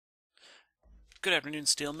Good afternoon,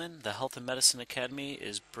 Steelman. The Health and Medicine Academy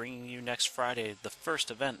is bringing you next Friday the first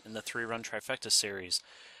event in the three-run trifecta series.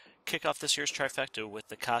 Kick off this year's trifecta with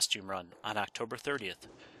the costume run on October 30th.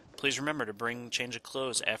 Please remember to bring change of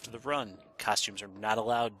clothes after the run. Costumes are not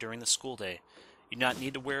allowed during the school day. You do not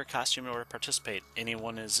need to wear a costume in order to participate.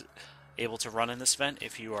 Anyone is able to run in this event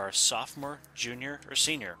if you are a sophomore, junior, or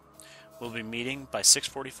senior. We'll be meeting by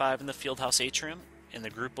 6:45 in the Fieldhouse atrium, and the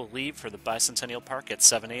group will leave for the Bicentennial Park at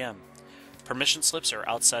 7 a.m. Permission slips are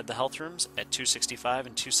outside the health rooms at 265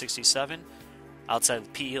 and 267, outside the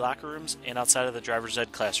PE locker rooms, and outside of the driver's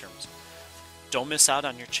ed classrooms. Don't miss out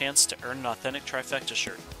on your chance to earn an authentic trifecta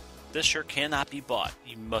shirt. This shirt cannot be bought.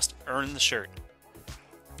 You must earn the shirt.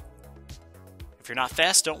 If you're not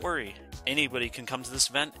fast, don't worry. Anybody can come to this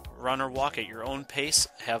event, run or walk at your own pace,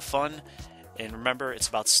 have fun, and remember, it's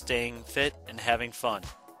about staying fit and having fun.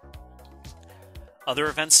 Other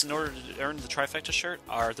events in order to earn the trifecta shirt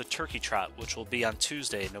are the Turkey Trot, which will be on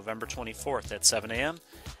Tuesday, November 24th at 7 a.m.,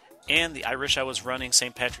 and the I Wish I Was Running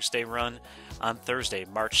St. Patrick's Day Run on Thursday,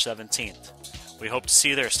 March 17th. We hope to see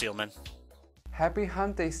you there, Steelman. Happy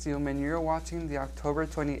Hump Day, Steelman. You're watching the October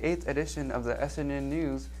 28th edition of the SNN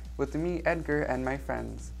News with me, Edgar, and my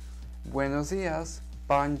friends. Buenos dias,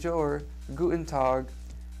 bonjour, guten tag.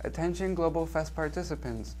 Attention Global Fest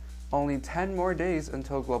participants. Only 10 more days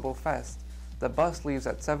until Global Fest. The bus leaves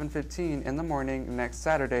at 7:15 in the morning next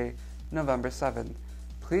Saturday, November 7th.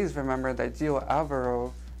 Please remember that Gio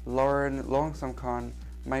Alvaro, Lauren Longsomcon,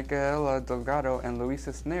 Micaela Delgado, and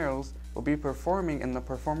Luisa Snarles will be performing in the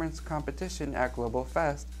performance competition at Global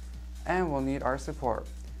Fest and will need our support.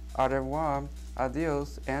 Au revoir,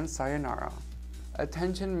 adios, and sayonara.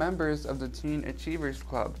 Attention members of the Teen Achievers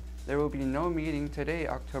Club. There will be no meeting today,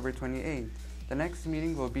 October 28th. The next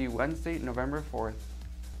meeting will be Wednesday, November 4th.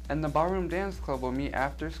 And the Ballroom Dance Club will meet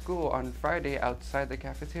after school on Friday outside the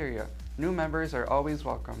cafeteria. New members are always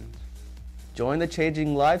welcomed. Join the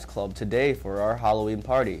Changing Lives Club today for our Halloween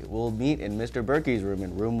party. We'll meet in Mr. Berkey's room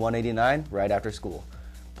in room 189 right after school.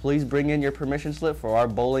 Please bring in your permission slip for our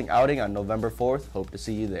bowling outing on November 4th. Hope to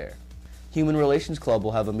see you there. Human Relations Club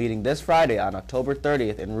will have a meeting this Friday on October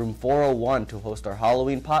 30th in room 401 to host our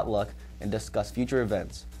Halloween potluck and discuss future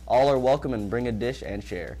events. All are welcome and bring a dish and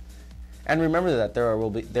share. And remember that there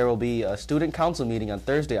will be a student council meeting on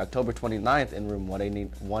Thursday, October 29th in room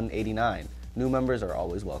 189. New members are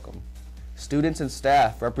always welcome. Students and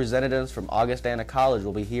staff representatives from Augustana College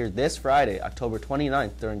will be here this Friday, October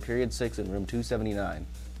 29th during period 6 in room 279.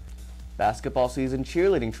 Basketball season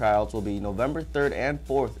cheerleading tryouts will be November 3rd and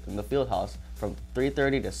 4th in the Fieldhouse from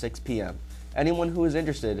 3:30 to 6 p.m. Anyone who is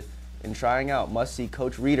interested in trying out must see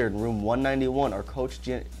Coach Reeder in room 191 or Coach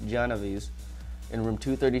Genovese in room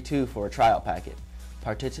 232 for a tryout packet.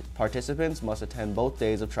 Participants must attend both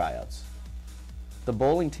days of tryouts. The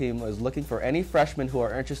bowling team is looking for any freshmen who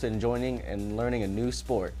are interested in joining and learning a new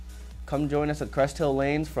sport. Come join us at Crest Hill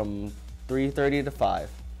Lanes from 3:30 to 5.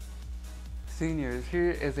 Seniors,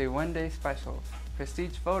 here is a one-day special.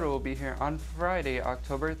 Prestige Photo will be here on Friday,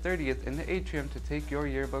 October 30th in the atrium to take your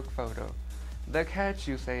yearbook photo. The catch,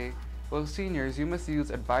 you say? Well, seniors, you must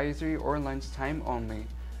use advisory or lunchtime only.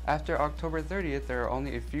 After October 30th, there are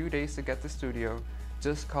only a few days to get the studio.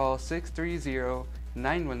 Just call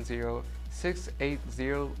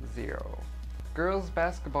 630-910-6800. Girls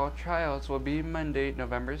basketball tryouts will be Monday,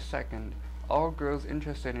 November 2nd. All girls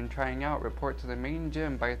interested in trying out report to the main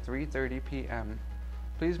gym by 3:30 p.m.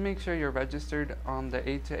 Please make sure you're registered on the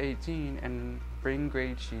 8 to 18 and bring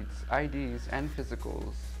grade sheets, IDs, and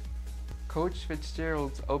physicals. Coach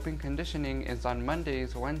Fitzgerald's open conditioning is on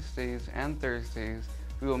Mondays, Wednesdays, and Thursdays.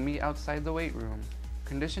 We will meet outside the weight room.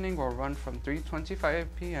 Conditioning will run from 3:25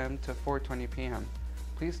 p.m. to 4:20 p.m.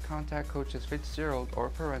 Please contact Coaches Fitzgerald or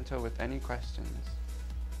Parento with any questions.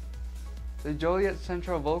 The Joliet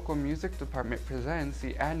Central Vocal Music Department presents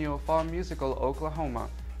the annual Fall Musical Oklahoma,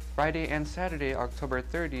 Friday and Saturday, October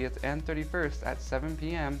 30th and 31st at 7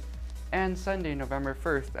 p.m. and Sunday, November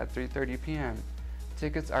 1st at 3:30 p.m.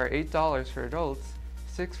 Tickets are $8 for adults,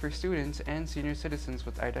 $6 for students and senior citizens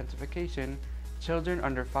with identification. Children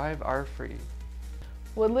under 5 are free.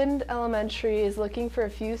 Woodland Elementary is looking for a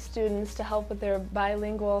few students to help with their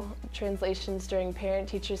bilingual translations during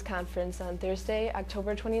Parent-Teachers Conference on Thursday,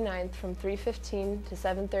 October 29th from 3:15 to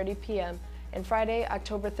 7:30 p.m. and Friday,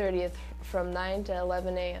 October 30th from 9 to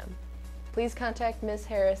 11 a.m. Please contact Ms.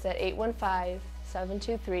 Harris at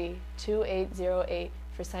 815-723-2808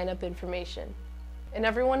 for sign-up information. And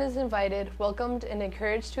everyone is invited, welcomed, and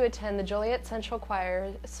encouraged to attend the Joliet Central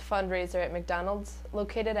Choir's fundraiser at McDonald's,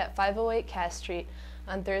 located at 508 Cass Street,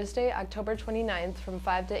 on Thursday, October 29th from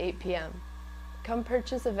 5 to 8 p.m. Come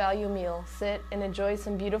purchase a value meal, sit, and enjoy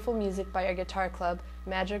some beautiful music by our guitar club,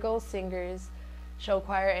 madrigals, singers, show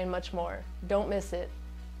choir, and much more. Don't miss it.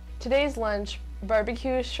 Today's lunch: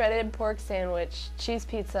 barbecue shredded pork sandwich, cheese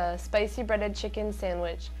pizza, spicy breaded chicken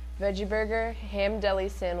sandwich, veggie burger, ham deli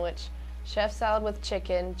sandwich, chef salad with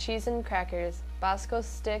chicken, cheese and crackers, Bosco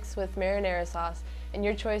sticks with marinara sauce, and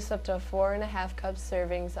your choice up to 4.5 cup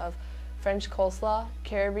servings of French coleslaw,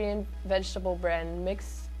 Caribbean vegetable blend,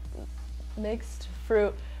 mixed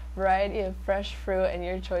fruit, variety of fresh fruit, and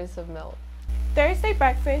your choice of milk. Thursday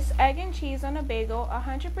breakfast: egg and cheese on a bagel,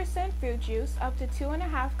 100% fruit juice, up to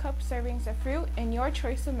 2.5 cup servings of fruit, and your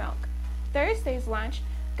choice of milk. Thursday's lunch: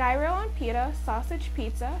 gyro on pita, sausage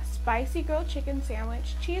pizza, spicy grilled chicken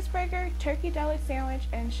sandwich, cheeseburger, turkey deli sandwich,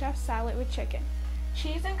 and chef salad with chicken,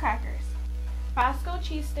 cheese and crackers, Bosco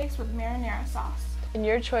cheese sticks with marinara sauce. And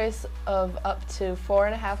your choice of up to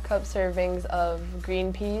 4.5 cup servings of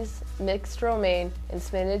green peas, mixed romaine, and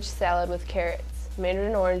spinach salad with carrots,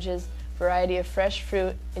 mandarin oranges, variety of fresh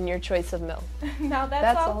fruit, and your choice of milk. Now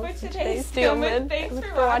that's all for today, Steelman. Thanks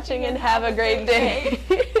for watching and have a great day.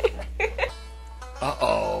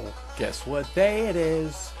 Uh-oh, guess what day it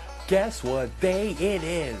is? Guess what day it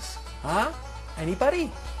is? Huh? Anybody?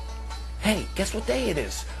 Hey, guess what day it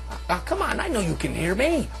is? Come on, I know you can hear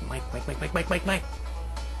me. Mike.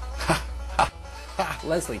 Ha, ha, ha.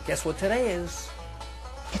 Leslie, guess what today is?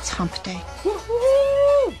 It's hump day.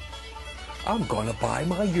 Woohoo! I'm gonna buy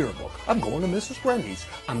my yearbook. I'm going to Mrs. Brandy's.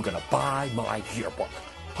 I'm gonna buy my yearbook.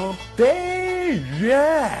 Hump day,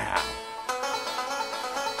 yeah!